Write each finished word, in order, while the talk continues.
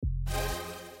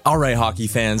All right, hockey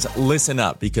fans, listen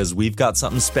up because we've got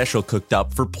something special cooked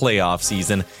up for playoff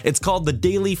season. It's called the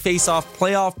Daily Faceoff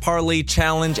Playoff Parlay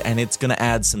Challenge, and it's going to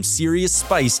add some serious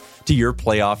spice to your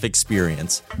playoff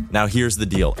experience. Now, here's the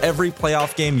deal. Every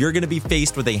playoff game, you're going to be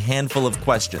faced with a handful of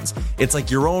questions. It's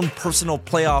like your own personal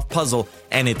playoff puzzle,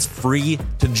 and it's free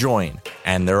to join.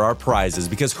 And there are prizes,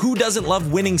 because who doesn't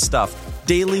love winning stuff?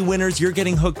 Daily winners, you're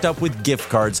getting hooked up with gift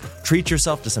cards. Treat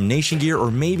yourself to some Nation gear or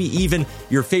maybe even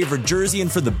your favorite jersey.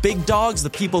 And for the big dogs, the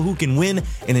people who can win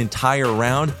an entire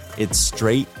round, it's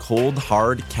straight, cold,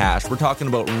 hard cash. We're talking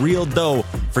about real dough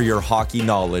for your hockey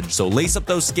knowledge. So lace up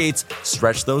those skates,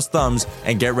 stretch those thumbs,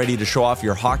 and get ready to show off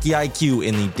your hockey IQ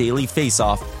in the Daily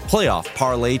Faceoff Playoff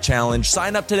Parlay Challenge.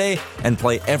 Sign up today and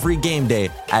play every game day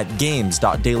at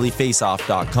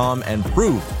games.dailyfaceoff.com and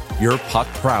prove your puck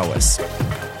prowess.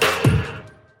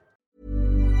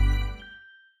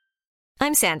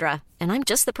 I'm Sandra, and I'm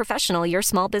just the professional your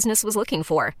small business was looking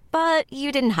for. But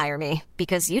you didn't hire me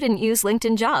because you didn't use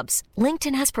LinkedIn Jobs.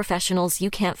 LinkedIn has professionals you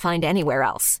can't find anywhere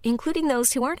else, including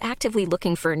those who aren't actively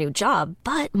looking for a new job,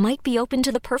 but might be open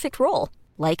to the perfect role,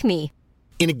 like me.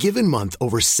 In a given month,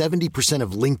 over 70%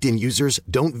 of LinkedIn users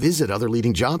don't visit other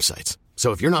leading job sites.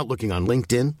 So if you're not looking on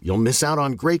LinkedIn, you'll miss out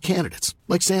on great candidates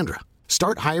like Sandra.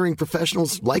 Start hiring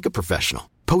professionals like a professional.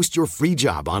 Post your free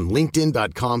job on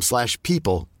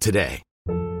linkedin.com/people today.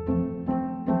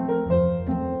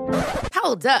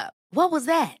 Hold up. What was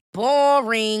that?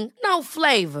 Boring. No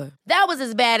flavor. That was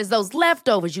as bad as those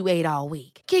leftovers you ate all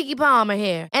week. Keke Palmer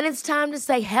here. And it's time to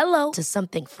say hello to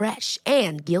something fresh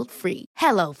and guilt-free.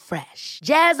 Hello Fresh.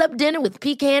 Jazz up dinner with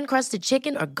pecan-crusted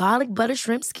chicken or garlic butter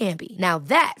shrimp scampi. Now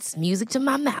that's music to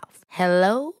my mouth.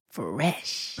 Hello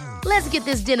Fresh. Let's get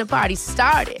this dinner party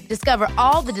started. Discover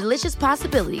all the delicious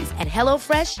possibilities at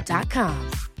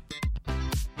hellofresh.com.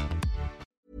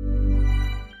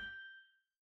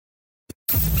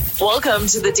 Welcome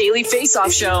to the Daily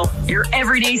Faceoff Show, your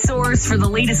everyday source for the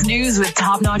latest news with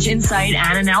top-notch insight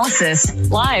and analysis.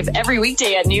 Live every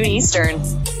weekday at noon Eastern.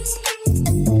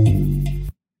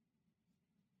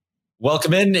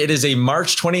 Welcome in. It is a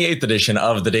March 28th edition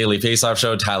of the Daily Faceoff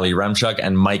Show. Tyler Yaremchuk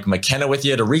and Mike McKenna with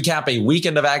you to recap a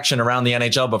weekend of action around the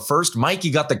NHL. But first, Mike,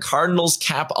 you got the Cardinals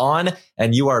cap on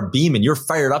and you are beaming. You're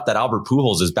fired up that Albert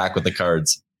Pujols is back with the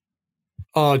Cards.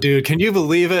 Oh, dude, can you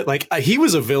believe it? Like, he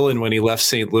was a villain when he left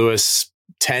St. Louis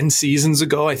 10 seasons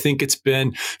ago. I think it's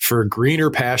been for greener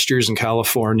pastures in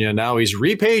California. Now he's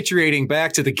repatriating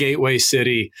back to the Gateway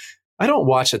City. I don't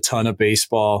watch a ton of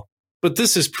baseball, but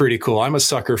this is pretty cool. I'm a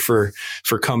sucker for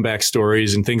comeback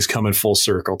stories and things coming full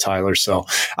circle, Tyler. So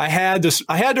I had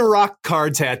to rock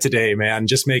Cards hat today, man.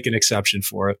 Just make an exception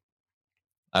for it.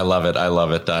 I love it. I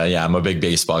love it. Yeah, I'm a big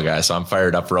baseball guy, so I'm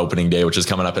fired up for opening day, which is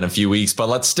coming up in a few weeks. But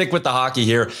let's stick with the hockey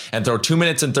here and throw 2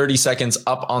 minutes and 30 seconds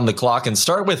up on the clock and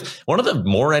start with one of the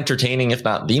more entertaining, if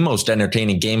not the most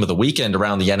entertaining game of the weekend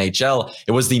around the NHL.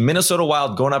 It was the Minnesota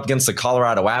Wild going up against the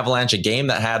Colorado Avalanche, a game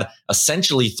that had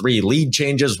essentially 3 lead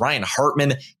changes. Ryan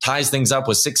Hartman ties things up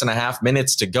with 6.5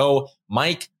 minutes to go.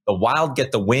 Mike, the Wild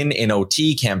get the win in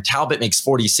OT. Cam Talbot makes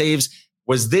 40 saves.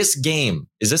 Was this game,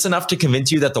 is this enough to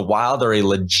convince you that the Wild are a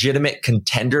legitimate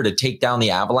contender to take down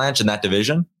the Avalanche in that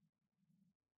division?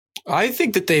 I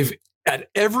think that they've had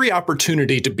every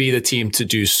opportunity to be the team to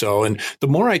do so. And the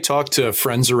more I talk to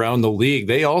friends around the league,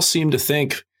 they all seem to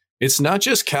think it's not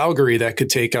just Calgary that could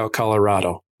take out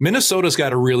Colorado. Minnesota's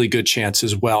got a really good chance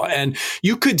as well. And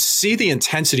you could see the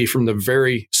intensity from the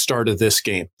very start of this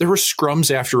game. There were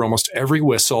scrums after almost every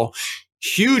whistle.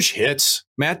 Huge hits.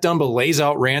 Matt Dumba lays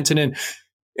out Rantanen.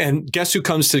 And guess who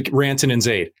comes to Rantanen's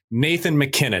aid? Nathan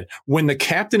McKinnon. When the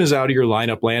captain is out of your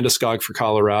lineup, Landeskog for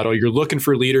Colorado, you're looking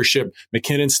for leadership.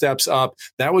 McKinnon steps up.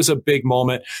 That was a big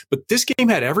moment. But this game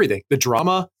had everything. The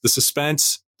drama, the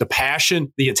suspense, the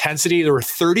passion, the intensity. There were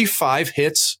 35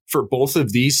 hits for both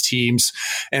of these teams.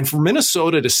 And for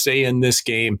Minnesota to stay in this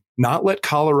game, not let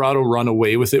Colorado run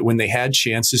away with it when they had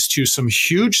chances to. Some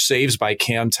huge saves by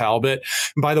Cam Talbot.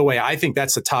 And by the way, I think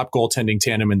that's the top goaltending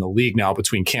tandem in the league now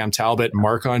between Cam Talbot and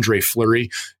Marc-Andre Fleury.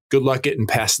 Good luck getting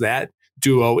past that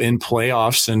duo in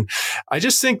playoffs. And I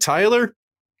just think, Tyler,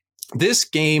 this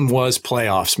game was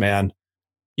playoffs, man.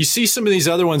 You see some of these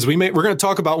other ones. We're going to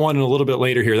talk about one in a little bit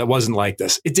later here that wasn't like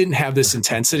this. It didn't have this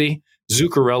intensity.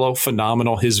 Zuccarello,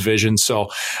 phenomenal, his vision. So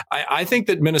I think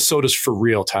that Minnesota's for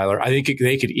real, Tyler. I think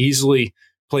they could easily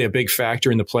play a big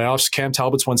factor in the playoffs. Cam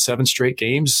Talbot's won 7 straight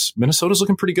games. Minnesota's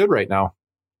looking pretty good right now.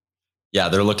 Yeah,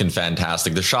 they're looking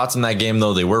fantastic. The shots in that game,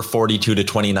 though, they were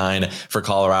 42-29 for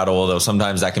Colorado, although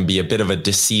sometimes that can be a bit of a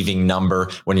deceiving number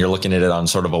when you're looking at it on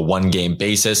sort of a one-game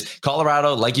basis.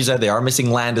 Colorado, like you said, they are missing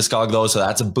Landeskog, though, so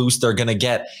that's a boost they're going to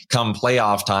get come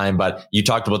playoff time. But you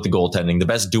talked about the goaltending, the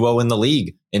best duo in the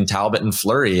league in Talbot and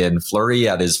Fleury. And Fleury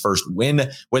had his first win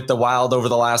with the Wild over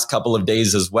the last couple of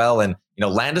days as well. And,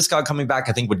 Landeskog coming back,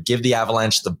 I think, would give the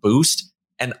Avalanche the boost.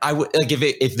 And I would like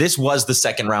if this was the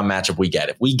second round matchup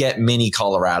if we get mini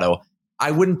Colorado, I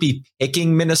wouldn't be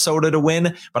picking Minnesota to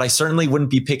win, but I certainly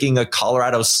wouldn't be picking a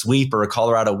Colorado sweep or a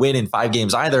Colorado win in 5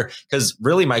 games either. Because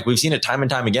really, Mike, we've seen it time and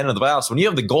time again in the playoffs. When you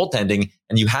have the goaltending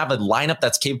and you have a lineup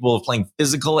that's capable of playing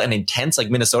physical and intense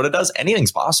like Minnesota does,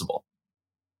 anything's possible.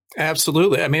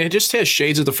 Absolutely. I mean, it just has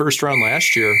shades of the first round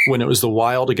last year when it was the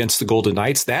Wild against the Golden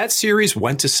Knights. That series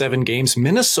went to 7 games.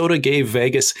 Minnesota gave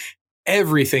Vegas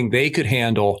everything they could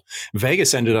handle.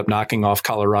 Vegas ended up knocking off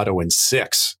Colorado in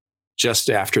 6 just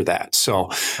after that. So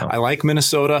I like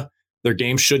Minnesota. Their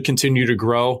game should continue to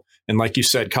grow. And like you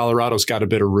said, Colorado's got a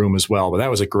bit of room as well. But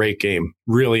that was a great game.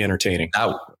 Really entertaining.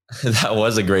 That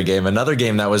was a great game. Another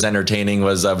game that was entertaining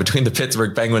was between the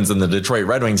Pittsburgh Penguins and the Detroit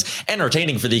Red Wings.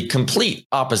 Entertaining for the complete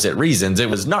opposite reasons. It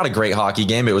was not a great hockey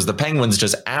game. It was the Penguins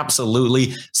just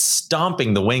absolutely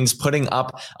stomping the Wings, putting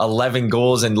up 11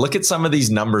 goals. And look at some of these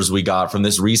numbers we got from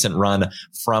this recent run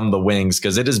from the Wings,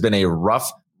 because it has been a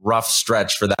rough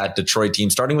stretch for that Detroit team,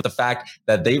 starting with the fact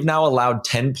that they've now allowed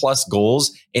 10 plus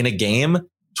goals in a game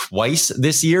twice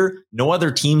this year. No other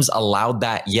teams allowed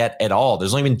that yet at all.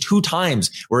 There's only been 2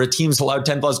 times where a team's allowed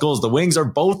 10 plus goals. The Wings are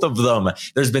both of them.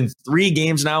 There's been 3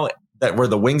 games now where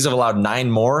the Wings have allowed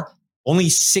 9 more. Only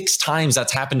 6 times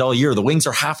that's happened all year. The Wings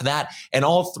are half of that. And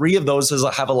all 3 of those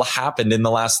have happened in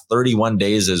the last 31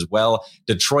 days as well.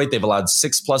 Detroit, they've allowed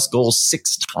 6 plus goals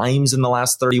 6 times in the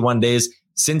last 31 days.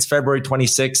 Since February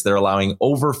 26th, they're allowing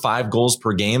over 5 goals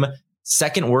per game.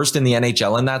 Second worst in the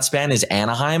NHL in that span is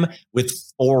Anaheim with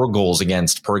 4 goals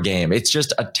against per game. It's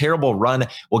just a terrible run.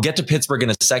 We'll get to Pittsburgh in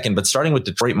a second, but starting with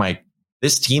Detroit, Mike,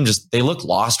 this team they look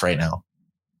lost right now.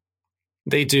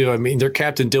 They do. I mean, their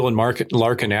captain, Dylan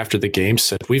Larkin, after the game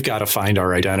said, we've got to find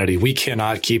our identity. We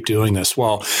cannot keep doing this.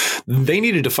 Well, they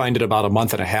needed to find it about a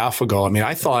month and a half ago. I mean,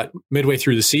 I thought midway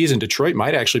through the season, Detroit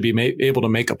might actually be able to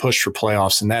make a push for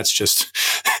playoffs. And that's just,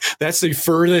 that's the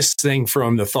furthest thing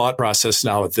from the thought process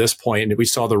now at this point. And we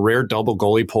saw the rare double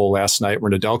goalie pull last night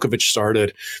where Nedeljkovic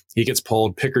started. He gets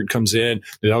pulled. Pickard comes in.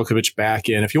 Nedeljkovic back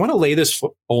in. If you want to lay this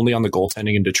only on the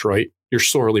goaltending in Detroit, you're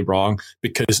sorely wrong,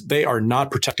 because they are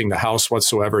not protecting the house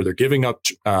whatsoever. They're giving up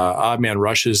odd man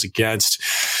rushes against.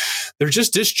 They're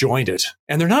just disjointed,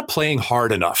 and they're not playing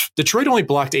hard enough. Detroit only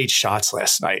blocked 8 shots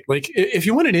last night. Like, if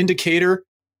you want an indicator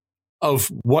of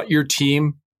what your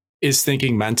team is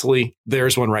thinking mentally,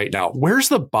 there's one right now. Where's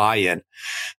the buy-in?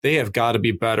 They have got to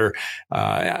be better.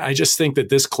 I just think that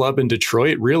this club in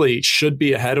Detroit really should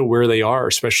be ahead of where they are,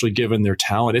 especially given their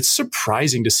talent. It's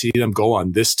surprising to see them go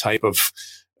on this type of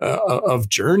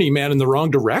journey, man, in the wrong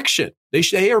direction.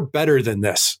 They are better than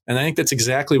this. And I think that's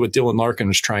exactly what Dylan Larkin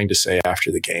was trying to say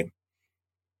after the game.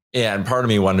 Yeah, and part of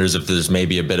me wonders if there's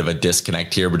maybe a bit of a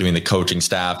disconnect here between the coaching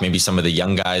staff, maybe some of the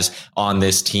young guys on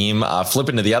this team.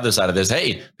 Flipping to the other side of this,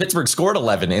 hey, Pittsburgh scored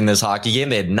 11 in this hockey game.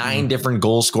 They had 9 different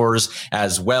goal scorers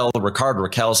as well. Rickard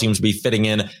Rakell seems to be fitting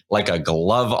in like a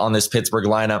glove on this Pittsburgh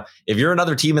lineup. If you're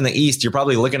another team in the East, you're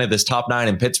probably looking at this top 9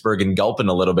 in Pittsburgh and gulping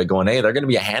a little bit, going, hey, they're going to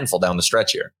be a handful down the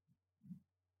stretch here.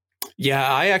 Yeah,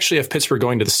 I actually have Pittsburgh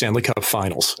going to the Stanley Cup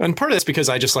Finals. And part of that's because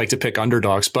I just like to pick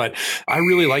underdogs, but I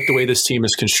really like the way this team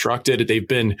is constructed. They've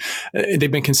been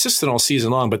consistent all season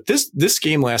long, but this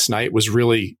game last night was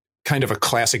really kind of a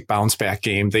classic bounce back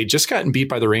game. They just gotten beat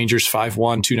by the Rangers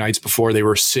 5-1 2 nights before. They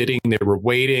were sitting, they were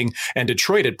waiting, and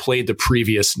Detroit had played the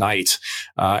previous night.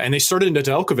 And they started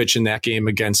Nedeljkovic in that game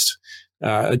against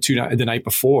the night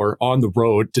before on the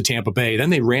road to Tampa Bay.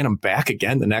 Then they ran him back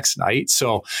again the next night.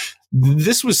 So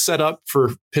this was set up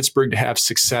for Pittsburgh to have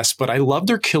success, but I love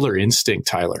their killer instinct,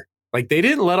 Tyler. Like, they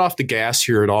didn't let off the gas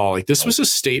here at all. Like, this was a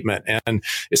statement. And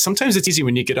sometimes it's easy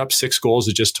when you get up 6 goals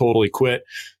to just totally quit.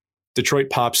 Detroit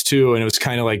pops 2, and it was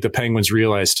kind of like the Penguins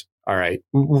realized, all right,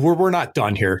 we're not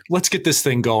done here. Let's get this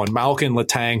thing going. Malkin,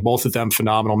 Letang, both of them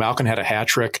phenomenal. Malkin had a hat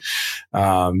trick.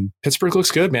 Pittsburgh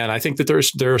looks good, man. I think that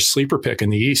they're a sleeper pick in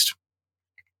the East.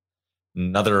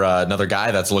 Another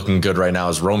guy that's looking good right now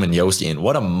is Roman Josi. And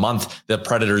what a month the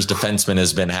Predators defenseman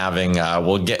has been having.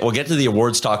 We'll get to the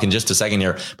awards talk in just a second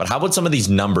here, but how about some of these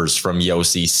numbers from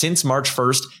Josi? Since March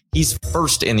 1st, he's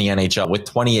first in the NHL with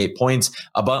 28 points.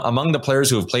 Among the players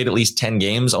who have played at least 10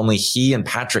 games, only he and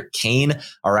Patrick Kane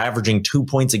are averaging 2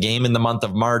 points a game in the month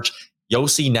of March.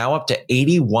 Yossi now up to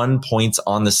 81 points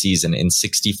on the season in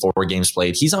 64 games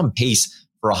played. He's on pace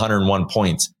for 101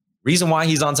 points. Reason why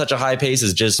he's on such a high pace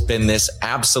has just been this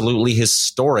absolutely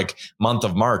historic month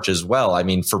of March as well. I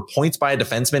mean, for points by a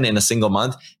defenseman in a single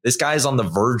month, this guy is on the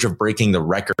verge of breaking the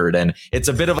record. And it's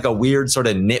a bit of like a weird sort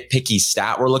of nitpicky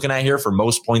stat we're looking at here for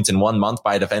most points in 1 month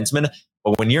by a defenseman.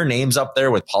 But when your name's up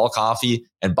there with Paul Coffey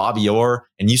and Bobby Orr,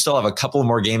 and you still have a couple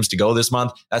more games to go this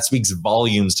month, that speaks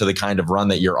volumes to the kind of run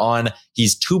that you're on.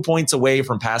 He's 2 points away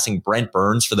from passing Brent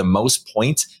Burns for the most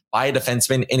points by a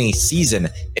defenseman in a season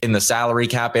in the salary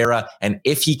cap era. And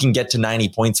if he can get to 90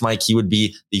 points, Mike, he would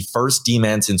be the first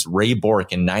D-man since Ray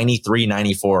Bourque in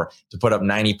 93-94 to put up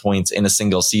 90 points in a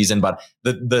single season. But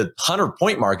the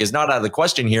 100-point mark is not out of the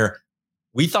question here.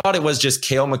 We thought it was just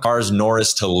Cale Makar's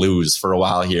Norris to lose for a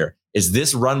while here. Is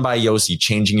this run by Yossi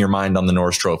changing your mind on the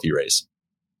Norris Trophy race?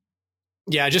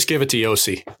 Yeah, just give it to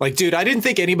Yossi. Like, dude, I didn't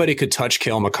think anybody could touch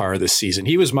Cale Makar this season.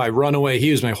 He was my runaway.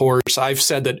 He was my horse. I've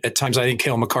said that at times I think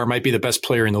Cale Makar might be the best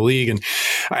player in the league. And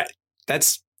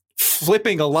that's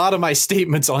flipping a lot of my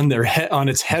statements on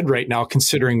its head right now,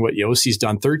 considering what Yossi's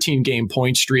done. 13-game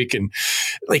point streak. And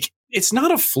like, it's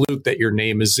not a fluke that your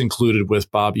name is included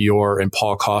with Bobby Orr and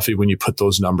Paul Coffey when you put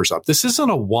those numbers up. This isn't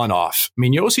a one-off. I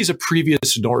mean, Yossi's a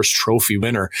previous Norris Trophy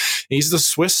winner. He's the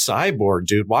Swiss cyborg,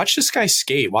 dude. Watch this guy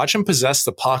skate. Watch him possess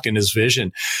the puck and his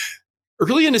vision.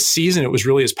 Early in the season, it was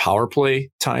really his power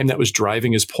play time that was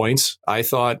driving his points, I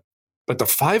thought. But the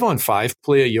 5-on-5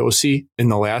 play of Yossi in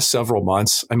the last several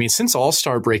months, I mean, since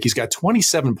All-Star break, he's got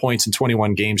 27 points in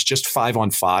 21 games, just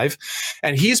 5-on-5.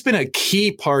 And he's been a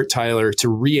key part, Tyler, to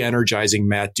re-energizing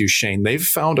Matt Duchene. They've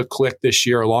found a click this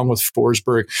year along with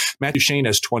Forsberg. Matt Duchene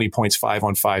has 20 points,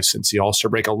 5-on-5 since the All-Star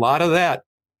break. A lot of that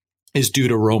is due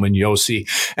to Roman Yossi.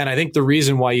 And I think the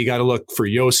reason why you got to look for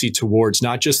Yossi towards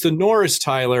not just the Norris,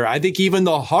 Tyler, I think even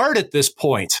the Hart at this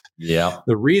point. Yeah.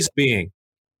 The reason being,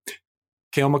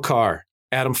 Cale Makar,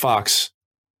 Adam Fox,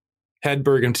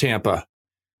 Hedberg in Tampa.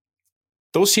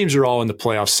 Those teams are all in the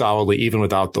playoffs solidly, even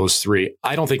without those three.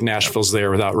 I don't think Nashville's there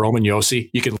without Roman Yossi.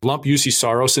 You can lump UC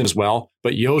Saros in as well,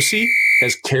 but Yossi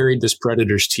has carried this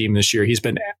Predators team this year.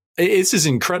 This is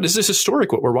incredible. This is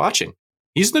historic what we're watching.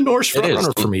 He's the Norris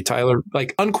frontrunner for me, Tyler,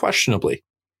 like unquestionably.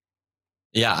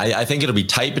 Yeah, I think it'll be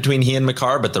tight between he and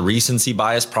Makar, but the recency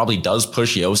bias probably does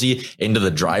push Yossi into the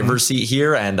driver's seat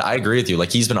here. And I agree with you.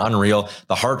 Like, he's been unreal.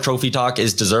 The Hart Trophy talk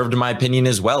is deserved, in my opinion,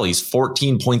 as well. He's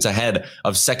 14 points ahead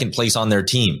of second place on their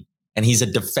team. And he's a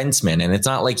defenseman, and it's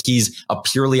not like he's a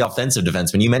purely offensive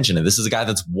defenseman. You mentioned it. This is a guy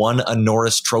that's won a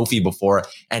Norris Trophy before,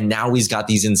 and now he's got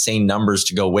these insane numbers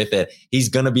to go with it. He's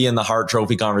going to be in the Hart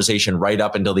Trophy conversation right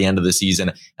up until the end of the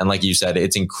season. And like you said,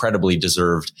 it's incredibly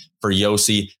deserved for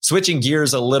Yossi. Switching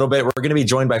gears a little bit, we're going to be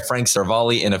joined by Frank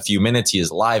Seravalli in a few minutes. He is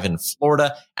live in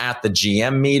Florida at the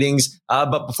GM meetings.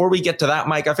 But before we get to that,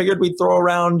 Mike, I figured we'd throw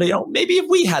around, maybe if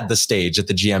we had the stage at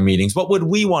the GM meetings, what would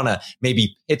we want to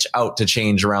maybe pitch out to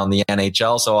change around the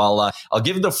NHL? So I'll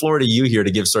give the floor to you here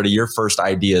to give sort of your first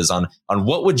ideas on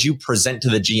what would you present to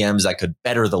the GMs that could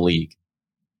better the league.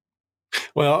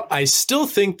 Well, I still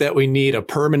think that we need a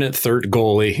permanent third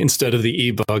goalie instead of the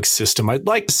e-bug system. I'd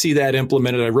like to see that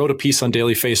implemented. I wrote a piece on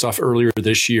Daily Faceoff earlier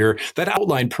this year that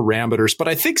outlined parameters, but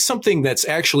I think something that's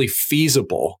actually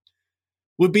feasible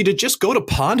would be to just go to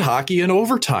pond hockey in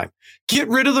overtime. Get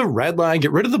rid of the red line,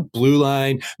 get rid of the blue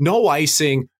line, no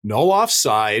icing, no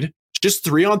offside, just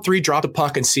 3-on-3, drop the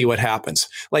puck and see what happens.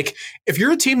 Like, if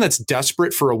you're a team that's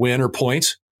desperate for a win or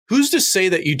points, who's to say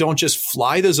that you don't just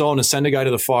fly the zone and send a guy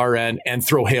to the far end and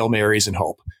throw Hail Marys and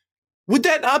hope? Would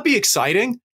that not be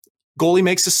exciting? Goalie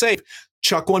makes a save.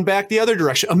 Chuck one back the other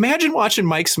direction. Imagine watching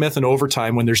Mike Smith in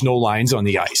overtime when there's no lines on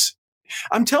the ice.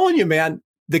 I'm telling you, man,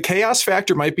 the chaos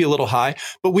factor might be a little high,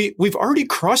 but we've already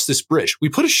crossed this bridge. We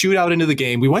put a shootout into the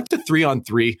game. We went to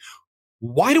 3-on-3.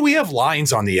 Why do we have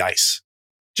lines on the ice?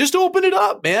 Just open it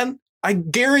up, man. I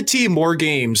guarantee more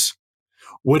games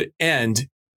would end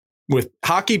with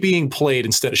hockey being played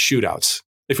instead of shootouts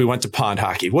if we went to pond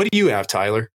hockey. What do you have,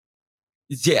 Tyler?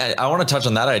 Yeah, I want to touch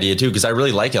on that idea too, because I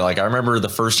really like it. Like, I remember the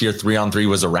first year 3-on-3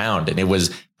 was around, and it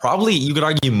was probably, you could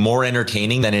argue, more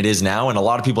entertaining than it is now. And a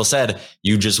lot of people said,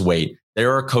 you just wait.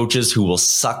 There are coaches who will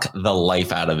suck the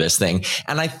life out of this thing.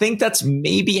 And I think that's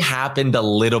maybe happened a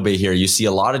little bit here. You see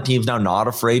a lot of teams now not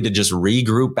afraid to just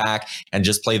regroup back and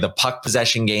just play the puck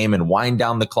possession game and wind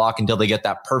down the clock until they get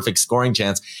that perfect scoring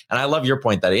chance. And I love your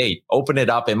point that, hey, open it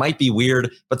up. It might be weird,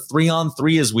 but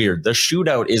 3-on-3 is weird. The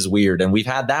shootout is weird. And we've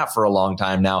had that for a long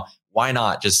time now. Why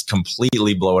not just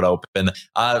completely blow it open?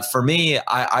 For me,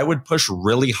 I would push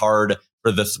really hard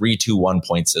for the 3-2-1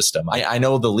 point system. I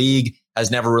know the league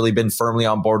has never really been firmly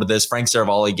on board with this. Frank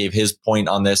Seravalli gave his point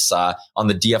on this on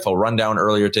the DFO rundown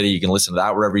earlier today. You can listen to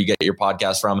that wherever you get your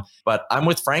podcast from. But I'm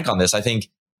with Frank on this. I think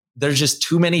there's just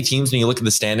too many teams when you look at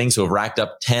the standings who have racked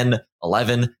up 10,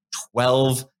 11,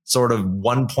 12 sort of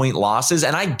 1 point losses.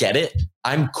 And I get it.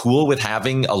 I'm cool with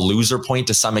having a loser point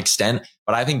to some extent,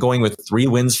 but I think going with 3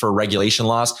 wins for a regulation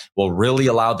loss will really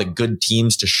allow the good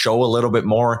teams to show a little bit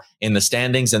more in the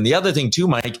standings. And the other thing too,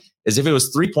 Mike, is if it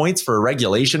was 3 points for a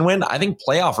regulation win, I think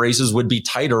playoff races would be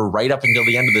tighter right up until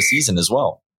the end of the season as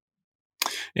well.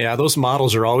 Yeah, those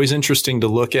models are always interesting to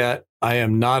look at. I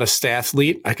am not a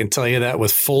stathlete. I can tell you that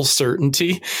with full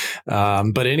certainty.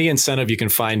 But any incentive you can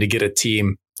find to get a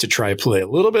team to try play a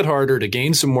little bit harder, to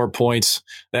gain some more points,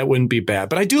 that wouldn't be bad.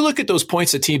 But I do look at those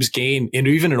points that teams gain, and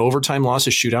even in overtime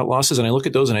losses, shootout losses, and I look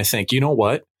at those and I think, you know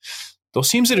what? Those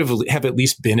teams that have at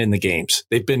least been in the games,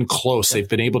 they've been close. They've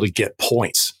been able to get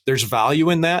points. There's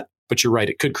value in that, but you're right.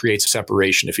 It could create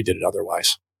separation if you did it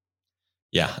otherwise.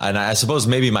 Yeah. And I suppose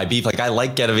maybe my beef, like I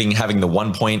like having the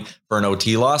 1 point for an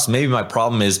OT loss. Maybe my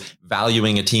problem is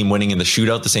valuing a team winning in the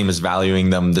shootout the same as valuing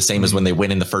them the same as when they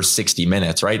win in the first 60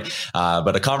 minutes, right?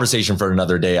 But a conversation for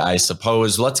another day, I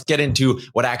suppose. Let's get into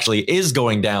what actually is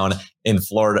going down in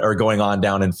Florida, or going on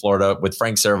down in Florida, with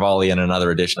Frank Seravalli and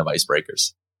another edition of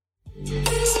Icebreakers.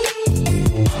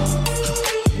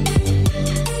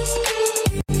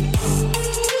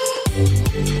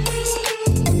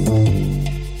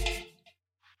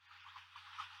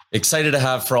 Excited to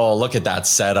have Frol look at that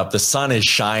setup. The sun is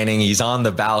shining. He's on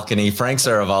the balcony. Frank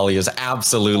Seravalli is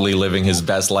absolutely living his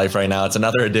best life right now. It's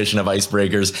another edition of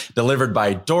Icebreakers delivered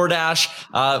by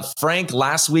DoorDash. Frank,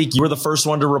 last week you were the first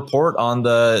one to report on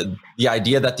the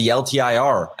idea that the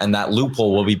LTIR and that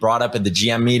loophole will be brought up at the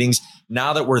GM meetings.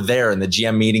 Now that we're there and the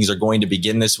GM meetings are going to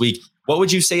begin this week, what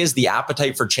would you say is the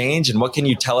appetite for change, and what can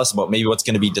you tell us about maybe what's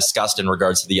going to be discussed in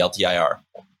regards to the LTIR?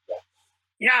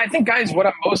 Yeah, I think, guys, what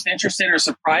I'm most interested or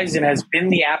surprised in has been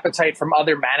the appetite from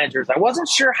other managers. I wasn't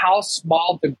sure how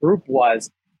small the group was,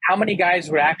 how many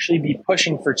guys would actually be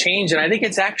pushing for change. And I think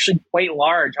it's actually quite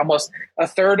large. Almost a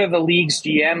third of the league's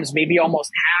GMs, maybe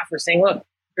almost half, are saying, look,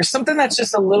 there's something that's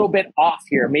just a little bit off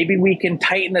here. Maybe we can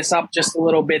tighten this up just a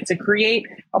little bit to create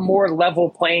a more level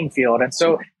playing field. And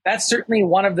so that's certainly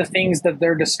one of the things that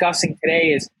they're discussing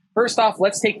today is, first off,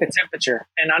 let's take the temperature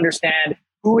and understand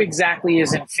who exactly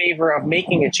is in favor of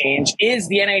making a change. Is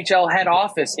the NHL head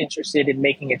office interested in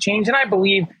making a change? And I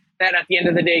believe that at the end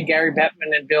of the day, Gary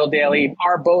Bettman and Bill Daly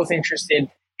are both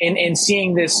interested in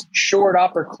seeing this shored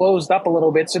up or closed up a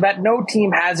little bit so that no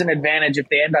team has an advantage if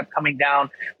they end up coming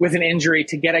down with an injury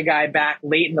to get a guy back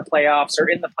late in the playoffs or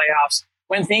in the playoffs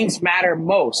when things matter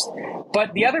most.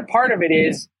 But the other part of it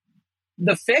is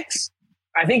the fix.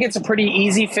 I think it's a pretty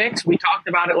easy fix. We talked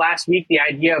about it last week, the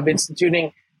idea of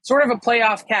instituting sort of a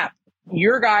playoff cap.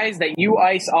 Your guys that you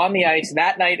ice on the ice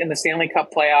that night in the Stanley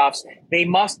Cup playoffs, they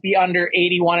must be under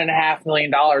 $81.5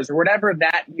 million or whatever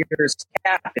that year's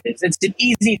cap is. It's an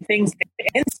easy thing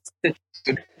to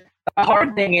institute. The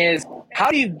hard thing is,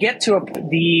 how do you get to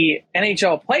the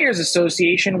NHL Players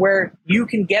Association where you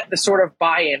can get the sort of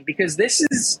buy-in? Because this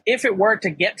is, if it were to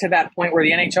get to that point where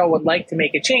the NHL would like to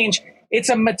make a change, it's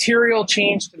a material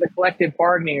change to the collective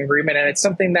bargaining agreement, and it's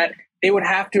something that they would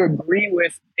have to agree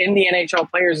with in the NHL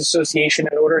Players Association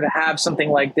in order to have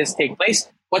something like this take place.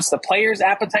 What's the players'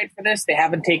 appetite for this? They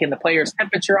haven't taken the players'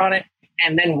 temperature on it.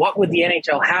 And then what would the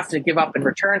NHL have to give up in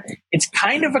return? It's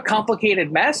kind of a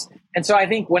complicated mess. And so I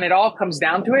think when it all comes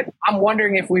down to it, I'm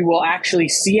wondering if we will actually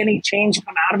see any change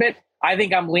come out of it. I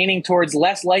think I'm leaning towards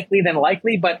less likely than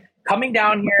likely, but coming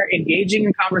down here, engaging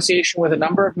in conversation with a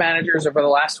number of managers over the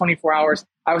last 24 hours,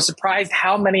 I was surprised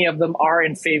how many of them are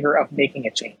in favor of making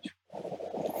a change.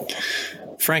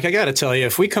 Frank, I got to tell you,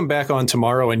 if we come back on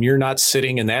tomorrow and you're not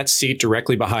sitting in that seat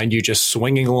directly behind you, just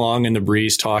swinging along in the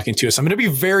breeze, talking to us, I'm going to be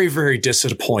very, very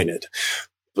disappointed.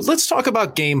 But let's talk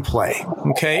about gameplay.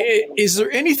 Okay. Is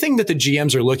there anything that the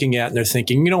GMs are looking at and they're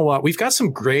thinking, you know what, we've got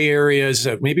some gray areas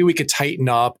that maybe we could tighten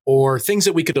up, or things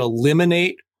that we could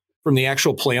eliminate from the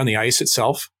actual play on the ice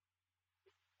itself?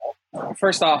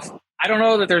 First off, I don't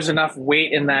know that there's enough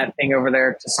weight in that thing over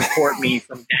there to support me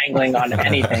from dangling on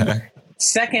anything.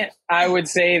 Second, I would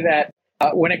say that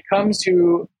when it comes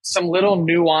to some little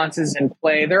nuances in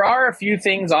play, there are a few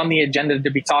things on the agenda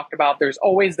to be talked about. There's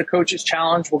always the coach's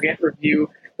challenge will get review.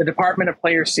 The Department of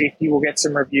Player Safety will get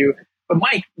some review. But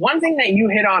Mike, one thing that you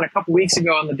hit on a couple weeks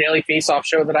ago on the Daily Faceoff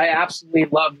show that I absolutely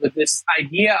loved was this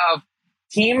idea of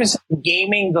teams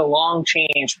gaming the long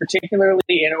change, particularly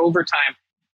in overtime.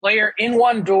 Player in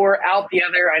one door, out the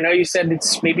other. I know you said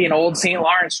it's maybe an old St.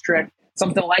 Lawrence trick,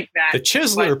 something like that. The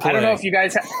Chiseler play. I don't know if you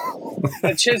guys have the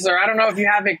Chiseler. I don't know if you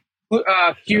have it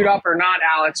queued up or not,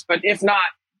 Alex, but if not,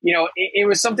 it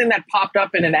was something that popped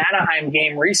up in an Anaheim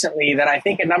game recently that I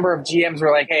think a number of GMs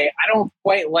were like, hey, I don't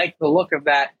quite like the look of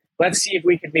that. Let's see if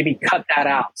we could maybe cut that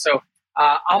out. So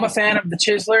I'm a fan of the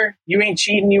Chiseler. You ain't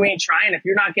cheating. You ain't trying. If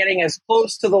you're not getting as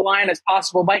close to the line as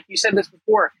possible, Mike, you said this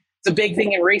before, it's a big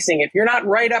thing in racing. If you're not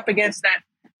right up against that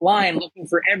line looking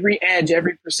for every edge,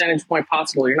 every percentage point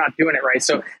possible, you're not doing it right.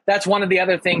 So that's one of the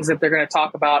other things that they're going to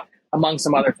talk about among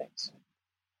some other things.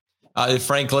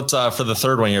 Frank, let's for the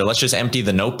third one here, let's just empty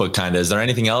the notebook kind of. Is there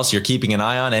anything else you're keeping an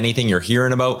eye on? Anything you're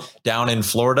hearing about down in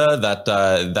Florida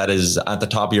that is at the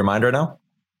top of your mind right now?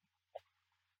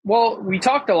 Well, we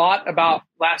talked a lot about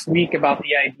last week about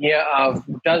the idea of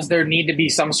does there need to be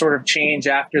some sort of change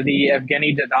after the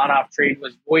Evgeny Dodonov trade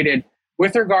was voided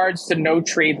with regards to no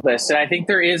trade lists. And I think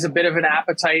there is a bit of an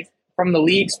appetite from the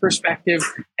league's perspective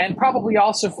and probably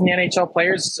also from the NHL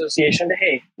Players Association to,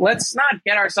 hey, let's not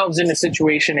get ourselves in a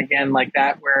situation again like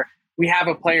that where we have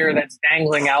a player that's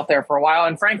dangling out there for a while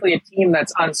and frankly a team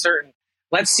that's uncertain.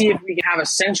 Let's see if we can have a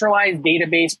centralized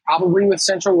database, probably with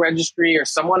Central Registry or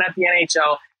someone at the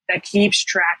NHL that keeps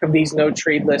track of these no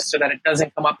trade lists so that it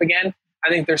doesn't come up again. I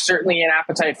think there's certainly an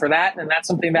appetite for that, and that's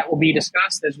something that will be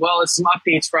discussed, as well as some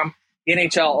updates from the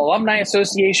NHL Alumni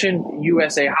Association,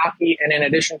 USA Hockey, and in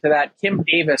addition to that, Kim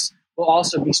Davis will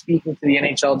also be speaking to the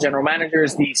NHL general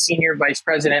managers, the senior vice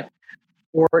president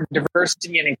for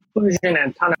diversity and inclusion, and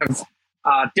a ton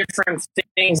of different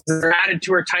things that are added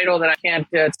to her title that I can't,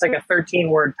 it's like a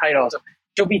 13-word title. So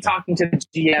she'll be talking to the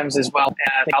GMs as well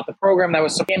about the program that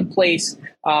was in place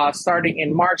starting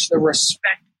in March, the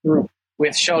Respect Group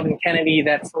with Sheldon Kennedy,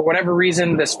 that for whatever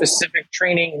reason, the specific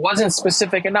training wasn't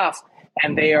specific enough,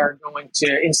 and they are going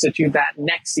to institute that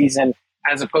next season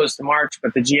as opposed to March,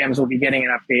 but the GMs will be getting an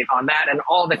update on that and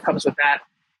all that comes with that.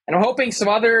 And I'm hoping some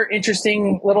other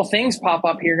interesting little things pop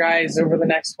up here, guys, over the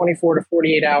next 24 to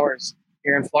 48 hours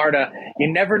here in Florida.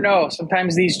 You never know.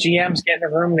 Sometimes these GMs get in a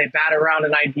room, they bat around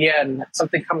an idea, and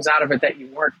something comes out of it that you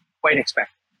weren't quite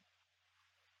expecting.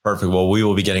 Perfect. Well, we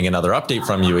will be getting another update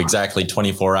from you exactly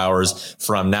 24 hours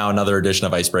from now. Another edition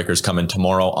of Icebreakers coming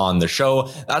tomorrow on the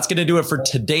show. That's going to do it for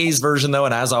today's version, though.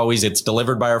 And as always, it's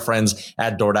delivered by our friends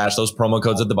at DoorDash. Those promo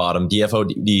codes at the bottom,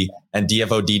 DFODD and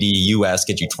DFODDUS,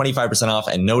 get you 25% off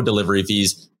and no delivery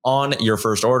fees on your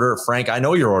first order. Frank, I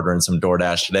know you're ordering some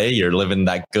DoorDash today. You're living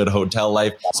that good hotel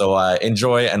life. So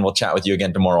enjoy, and we'll chat with you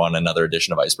again tomorrow on another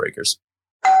edition of Icebreakers.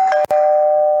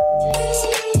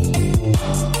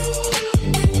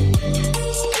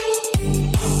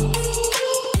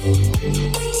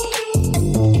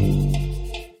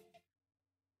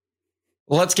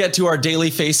 Let's get to our daily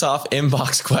face-off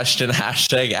inbox question,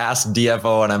 hashtag Ask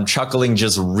DFO, and I'm chuckling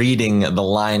just reading the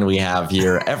line we have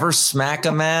here. Ever smack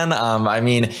a man? I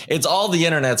mean, it's all the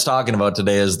internet's talking about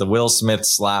today is the Will Smith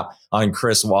slap on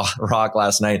Chris Rock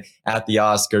last night at the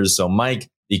Oscars. So, Mike,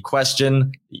 the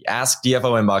question, the Ask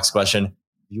DFO inbox question, have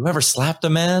you ever slapped a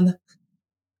man?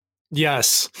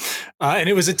 Yes, and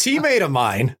it was a teammate of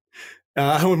mine.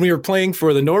 When we were playing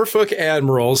for the Norfolk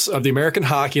Admirals of the American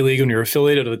Hockey League, when we were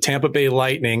affiliated with the Tampa Bay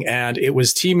Lightning, and it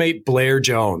was teammate Blair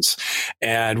Jones.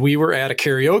 And we were at a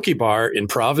karaoke bar in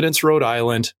Providence, Rhode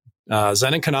Island.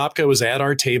 Zenon Konopka was at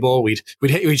our table.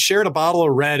 We'd shared a bottle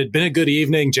of red. It'd been a good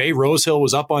evening. Jay Rosehill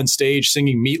was up on stage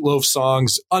singing Meatloaf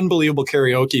songs, unbelievable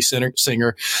karaoke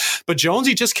singer. But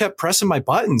Jonesy just kept pressing my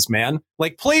buttons, man,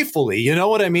 like playfully. You know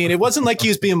what I mean? It wasn't like he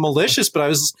was being malicious, but I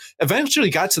was eventually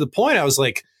got to the point. I was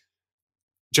like,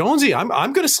 Jonesy, I'm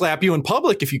going to slap you in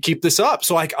public if you keep this up.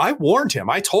 So I warned him.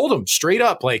 I told him straight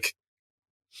up, like,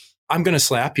 I'm going to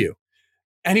slap you.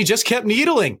 And he just kept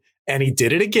needling. And he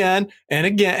did it again and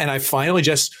again. And I finally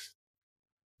just,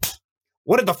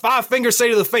 what did the 5 fingers say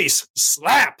to the face?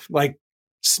 Slap! Like,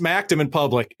 smacked him in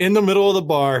public in the middle of the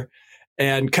bar.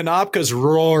 And Konopka's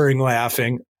roaring,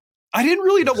 laughing. I didn't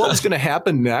really know what was going to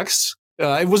happen next.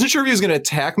 I wasn't sure if he was going to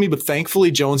attack me, but thankfully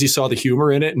Jonesy saw the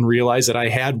humor in it and realized that I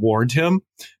had warned him.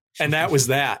 And that was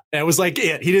that. That was like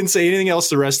it. He didn't say anything else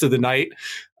the rest of the night.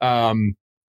 But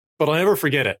I'll never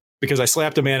forget it because I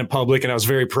slapped a man in public and I was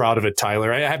very proud of it,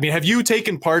 Tyler. I mean, have you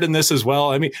taken part in this as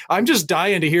well? I mean, I'm just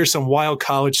dying to hear some wild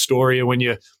college story when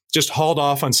you just hauled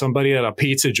off on somebody at a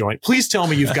pizza joint. Please tell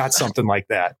me you've got something like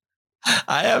that.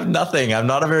 I have nothing. I'm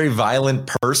not a very violent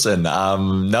person.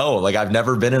 No, like I've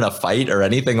never been in a fight or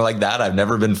anything like that. I've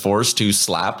never been forced to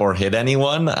slap or hit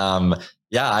anyone.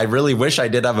 Yeah, I really wish I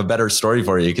did have a better story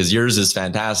for you because yours is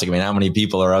fantastic. I mean, how many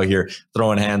people are out here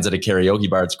throwing hands at a karaoke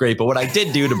bar? It's great. But what I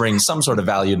did do to bring some sort of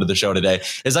value to the show today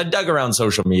is I dug around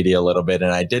social media a little bit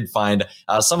and I did find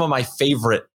some of my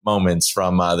favorite moments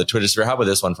from the Twitter sphere. How about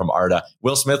this one from Arda?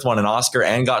 Will Smith won an Oscar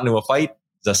and got into a fight.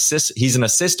 He's an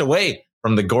assist away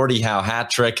from the Gordie Howe hat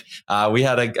trick. We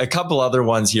had a couple other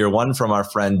ones here. One from our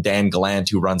friend Dan Gallant,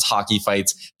 who runs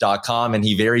hockeyfights.com, and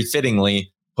he very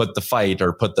fittingly put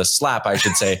the slap, I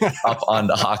should say, up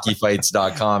onto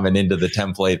hockeyfights.com and into the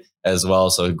template as well.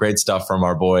 So great stuff from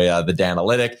our boy, the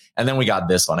Danalytic. And then we got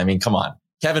this one. I mean, come on.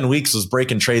 Kevin Weeks was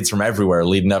breaking trades from everywhere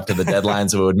leading up to the deadline.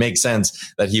 So it would make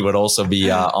sense that he would also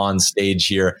be on stage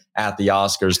here at the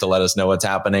Oscars to let us know what's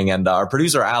happening. And our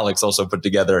producer, Alex, also put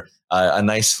together a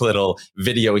nice little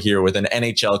video here with an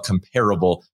NHL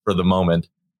comparable for the moment.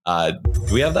 Do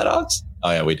we have that, Alex?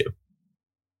 Oh, yeah, we do.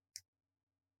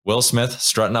 Will Smith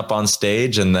strutting up on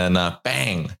stage, and then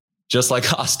bang, just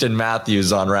like Austin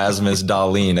Matthews on Rasmus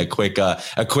Dahlin,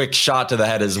 a quick shot to the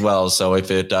head as well. So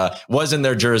if it was in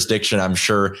their jurisdiction, I'm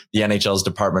sure the NHL's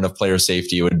Department of Player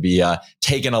Safety would be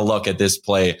taking a look at this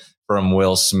play from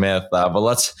Will Smith. But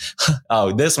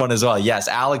this one as well. Yes,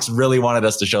 Alex really wanted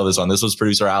us to show this one. This was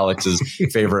producer Alex's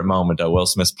favorite moment, Will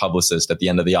Smith's publicist at the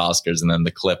end of the Oscars, and then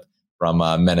the clip from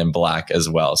Men in Black as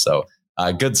well. So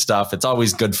good stuff. It's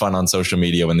always good fun on social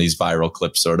media when these viral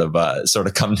clips sort of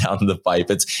come down the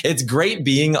pipe. It's great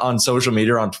being on social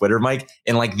media, on Twitter, Mike,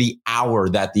 in like the hour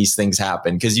that these things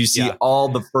happen, because you see all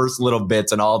the first little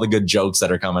bits and all the good jokes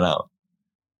that are coming out.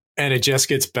 And it just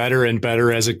gets better and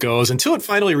better as it goes until it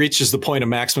finally reaches the point of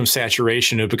maximum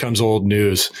saturation. It becomes old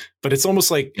news. But it's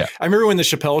almost like, I remember when the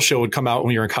Chappelle Show would come out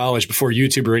when you were in college before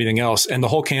YouTube or anything else, and the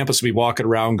whole campus would be walking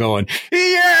around going,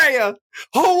 yeah,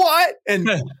 oh, what? And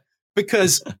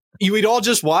because we'd all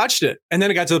just watched it. And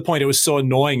then it got to the point it was so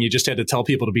annoying, you just had to tell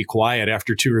people to be quiet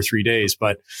after 2 or 3 days.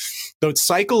 But the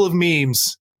cycle of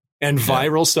memes and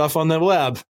viral stuff on the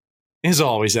web is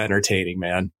always entertaining,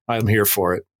 man. I'm here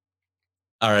for it.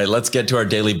 All right, let's get to our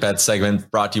daily bet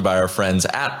segment brought to you by our friends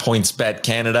at PointsBet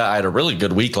Canada. I had a really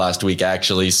good week last week,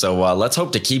 actually. So let's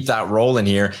hope to keep that rolling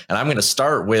here. And I'm going to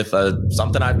start with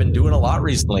something I've been doing a lot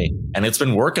recently, and it's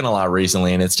been working a lot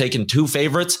recently. And it's taken two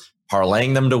favorites,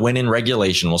 parlaying them to win in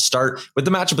regulation. We'll start with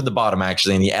the matchup at the bottom,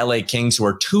 actually, in the LA Kings, who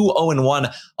are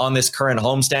 2-0-1 on this current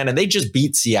homestand, and they just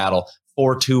beat Seattle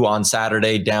 4-2 on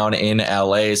Saturday down in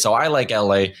LA. So I like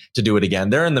LA to do it again.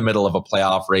 They're in the middle of a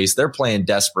playoff race. They're playing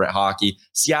desperate hockey.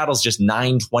 Seattle's just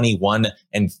 9-21-3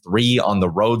 on the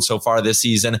road so far this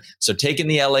season. So taking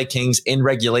the LA Kings in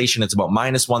regulation, it's about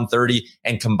 -130,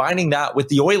 and combining that with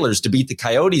the Oilers to beat the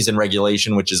Coyotes in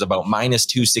regulation, which is about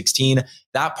 -216.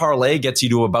 That parlay gets you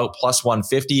to about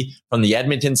 +150 from the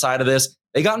Edmonton side of this.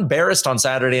 They got embarrassed on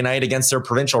Saturday night against their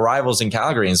provincial rivals in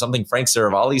Calgary. And something Frank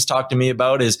Seravalli's talked to me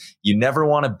about is you never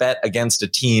want to bet against a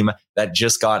team that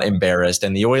just got embarrassed.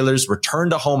 And the Oilers return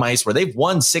to home ice where they've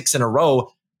won 6 in a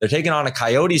row. They're taking on a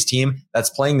Coyotes team that's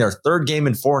playing their third game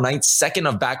in 4 nights, second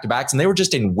of back-to-backs, and they were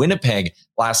just in Winnipeg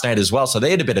last night as well. So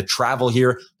they had a bit of travel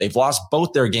here. They've lost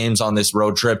both their games on this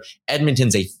road trip.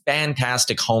 Edmonton's a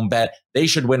fantastic home bet. They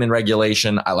should win in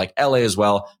regulation. I like LA as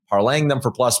well, parlaying them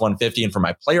for +150. And for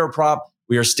my player prop,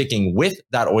 we are sticking with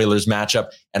that Oilers matchup,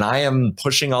 and I am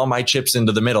pushing all my chips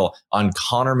into the middle on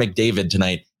Connor McDavid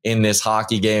tonight in this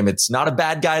hockey game. It's not a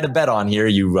bad guy to bet on here.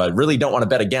 You really don't want to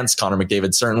bet against Connor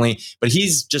McDavid, certainly, but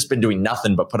he's just been doing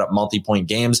nothing but put up multi-point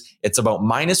games. It's about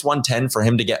 -110 for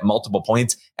him to get multiple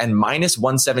points and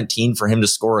 -117 for him to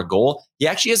score a goal. He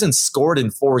actually hasn't scored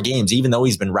in 4 games, even though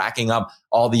he's been racking up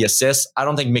all the assists. I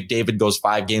don't think McDavid goes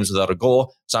 5 games without a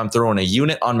goal. So I'm throwing a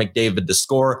unit on McDavid to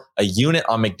score, a unit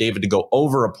on McDavid to go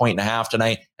over 1.5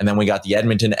 tonight. And then we got the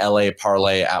Edmonton LA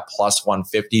parlay at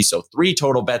 +150. So 3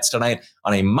 total bets tonight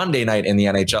on a Monday night in the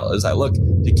NHL as I look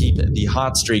to keep the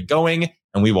hot streak going.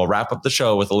 And we will wrap up the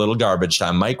show with a little garbage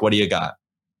time. Mike, what do you got?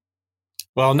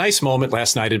 Well, nice moment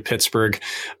last night in Pittsburgh.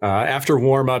 After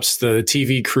warmups, the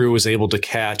TV crew was able to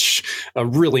catch a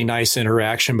really nice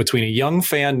interaction between a young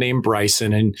fan named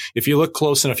Bryson. And if you look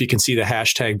close enough, you can see the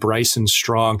hashtag Bryson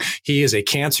Strong. He is a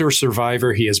cancer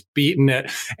survivor. He has beaten it.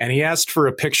 And he asked for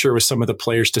a picture with some of the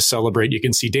players to celebrate. You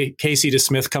can see Casey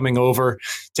DeSmith coming over,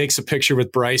 takes a picture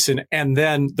with Bryson. And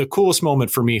then the coolest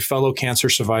moment for me, fellow cancer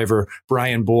survivor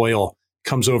Brian Boyle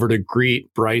comes over to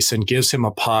greet Bryson, gives him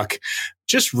a puck.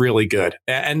 Just really good.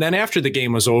 And then after the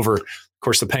game was over, of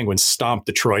course, the Penguins stomped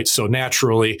Detroit. So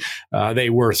naturally, they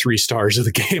were 3 stars of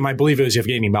the game. I believe it was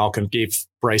Evgeny Malkin gave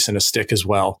Bryson a stick as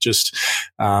well. Just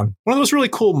one of those really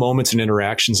cool moments and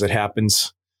interactions that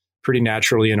happens pretty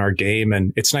naturally in our game.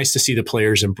 And it's nice to see the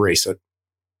players embrace it.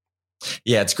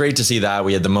 Yeah, it's great to see that.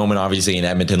 We had the moment, obviously, in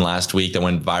Edmonton last week that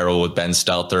went viral with Ben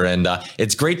Stelter. And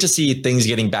it's great to see things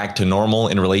getting back to normal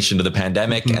in relation to the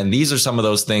pandemic. Mm-hmm. And these are some of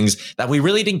those things that we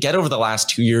really didn't get over the last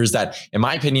 2 years that, in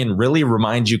my opinion, really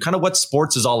remind you kind of what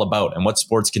sports is all about and what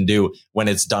sports can do when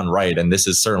it's done right. And this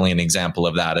is certainly an example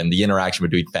of that. And the interaction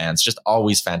between fans, just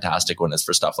always fantastic when it's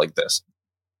for stuff like this.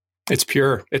 It's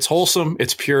pure. It's wholesome.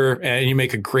 It's pure. And you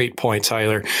make a great point,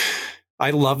 Tyler. I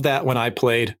love that when I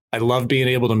played. I love being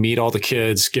able to meet all the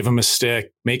kids, give them a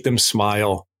stick, make them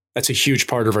smile. That's a huge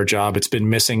part of our job. It's been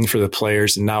missing for the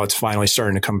players, and now it's finally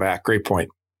starting to come back. Great point.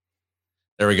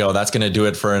 There we go. That's going to do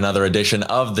it for another edition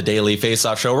of the Daily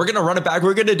Faceoff Show. We're going to run it back.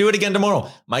 We're going to do it again tomorrow.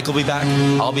 Mike will be back.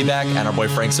 I'll be back. And our boy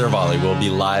Frank Seravalli will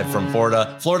be live from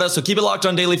Florida. So keep it locked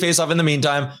on Daily Faceoff. In the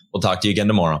meantime, we'll talk to you again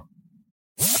tomorrow.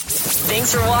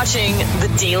 Thanks for watching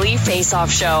the Daily Faceoff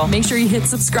Show. Make sure you hit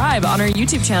subscribe on our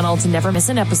YouTube channel to never miss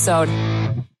an episode.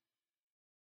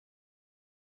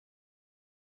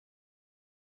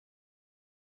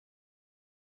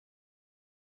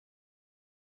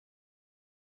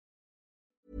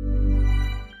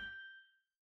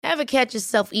 Ever catch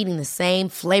yourself eating the same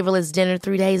flavorless dinner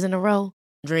 3 days in a row?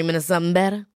 Dreaming of something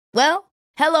better? Well,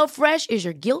 HelloFresh is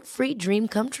your guilt-free dream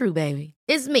come true, baby.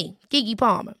 It's me, Keke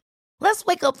Palmer. Let's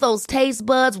wake up those taste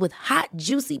buds with hot,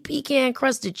 juicy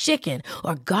pecan-crusted chicken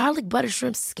or garlic butter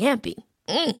shrimp scampi.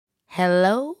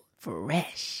 Hello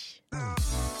Fresh.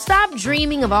 Stop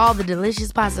dreaming of all the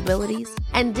delicious possibilities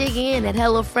and dig in at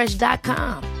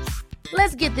HelloFresh.com.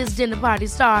 Let's get this dinner party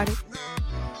started.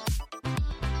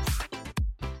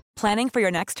 Planning for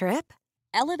your next trip?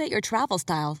 Elevate your travel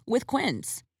style with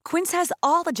Quince. Quince has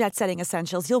all the jet-setting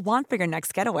essentials you'll want for your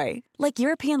next getaway, like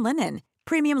European linen,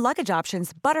 premium luggage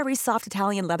options, buttery soft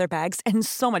Italian leather bags, and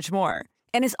so much more.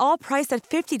 And is all priced at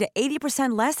 50 to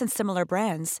 80% less than similar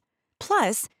brands.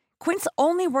 Plus, Quince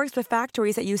only works with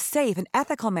factories that use safe and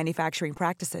ethical manufacturing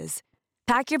practices.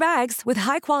 Pack your bags with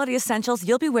high-quality essentials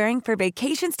you'll be wearing for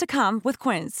vacations to come with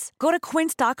Quince. Go to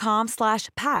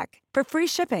quince.com/pack for free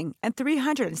shipping and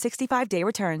 365-day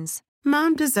returns.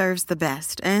 Mom deserves the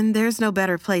best, and there's no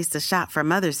better place to shop for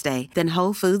Mother's Day than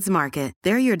Whole Foods Market.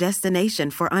 They're your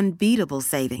destination for unbeatable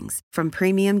savings, from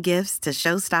premium gifts to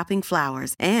show-stopping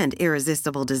flowers and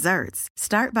irresistible desserts.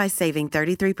 Start by saving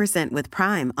 33% with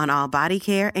Prime on all body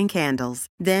care and candles.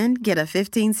 Then get a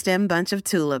 15-stem bunch of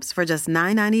tulips for just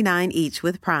 $9.99 each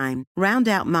with Prime. Round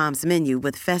out Mom's menu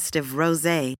with festive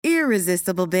rosé,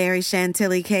 irresistible berry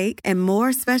chantilly cake, and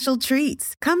more special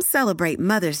treats. Come celebrate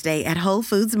Mother's Day at Whole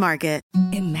Foods Market.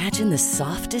 Imagine the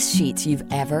softest sheets you've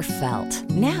ever felt.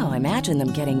 Now imagine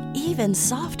them getting even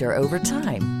softer over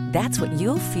time. That's what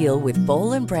you'll feel with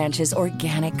Boll & Branch's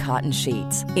organic cotton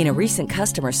sheets. In a recent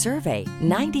customer survey,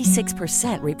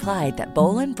 96% replied that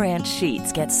Boll & Branch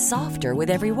sheets get softer with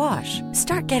every wash.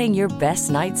 Start getting your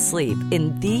best night's sleep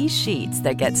in these sheets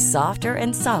that get softer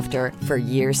and softer for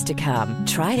years to come.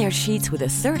 Try their sheets with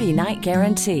a 30-night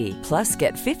guarantee. Plus,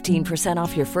 get 15%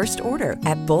 off your first order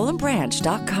at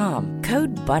bollandbranch.com.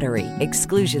 Code BUTTERY.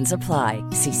 Exclusions apply.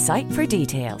 See site for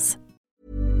details.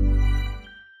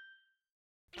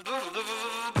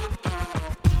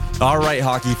 All right,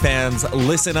 hockey fans,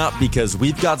 listen up because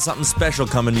we've got something special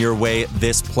coming your way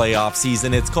this playoff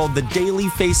season. It's called the Daily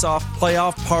Faceoff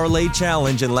Playoff Parlay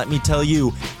Challenge, and let me tell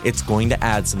you, it's going to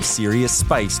add some serious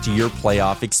spice to your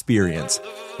playoff experience.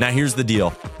 Now, here's the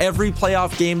deal. Every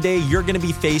playoff game day, you're going to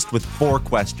be faced with 4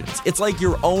 questions. It's like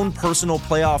your own personal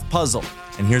playoff puzzle.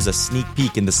 And here's a sneak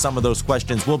peek into some of those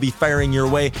questions we'll be firing your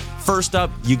way. First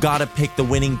up, you got to pick the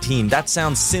winning team. That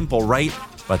sounds simple, right?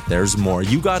 But there's more.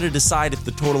 You got to decide if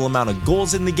the total amount of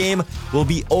goals in the game will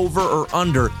be over or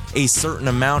under a certain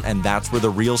amount, and that's where the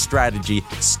real strategy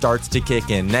starts to kick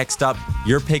in. Next up,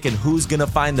 you're picking who's going to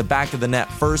find the back of the net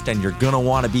first, and you're going to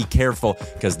want to be careful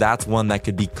because that's one that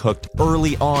could be cooked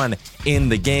early on in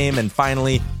the game. And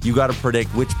finally, you got to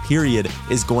predict which period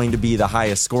is going to be the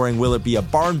highest scoring. Will it be a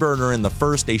barn burner in the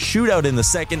first, a shootout in the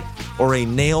second, or a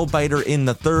nail biter in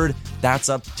the third? That's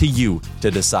up to you to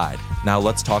decide. Now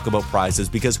let's talk about prizes,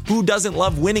 because who doesn't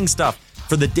love winning stuff?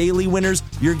 For the daily winners,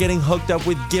 you're getting hooked up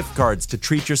with gift cards to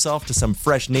treat yourself to some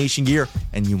fresh Nation gear,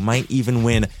 and you might even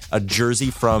win a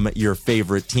jersey from your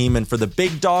favorite team. And for the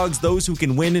big dogs, those who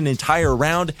can win an entire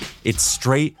round, it's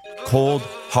straight, cold,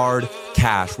 hard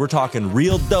cash. We're talking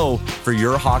real dough for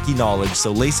your hockey knowledge.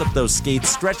 So lace up those skates,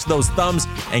 stretch those thumbs,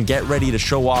 and get ready to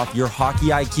show off your hockey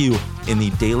IQ in the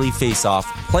Daily Faceoff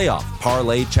Playoff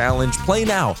Parlay Challenge. Play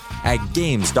now at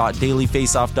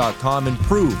games.dailyfaceoff.com and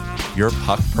prove your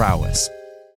puck prowess.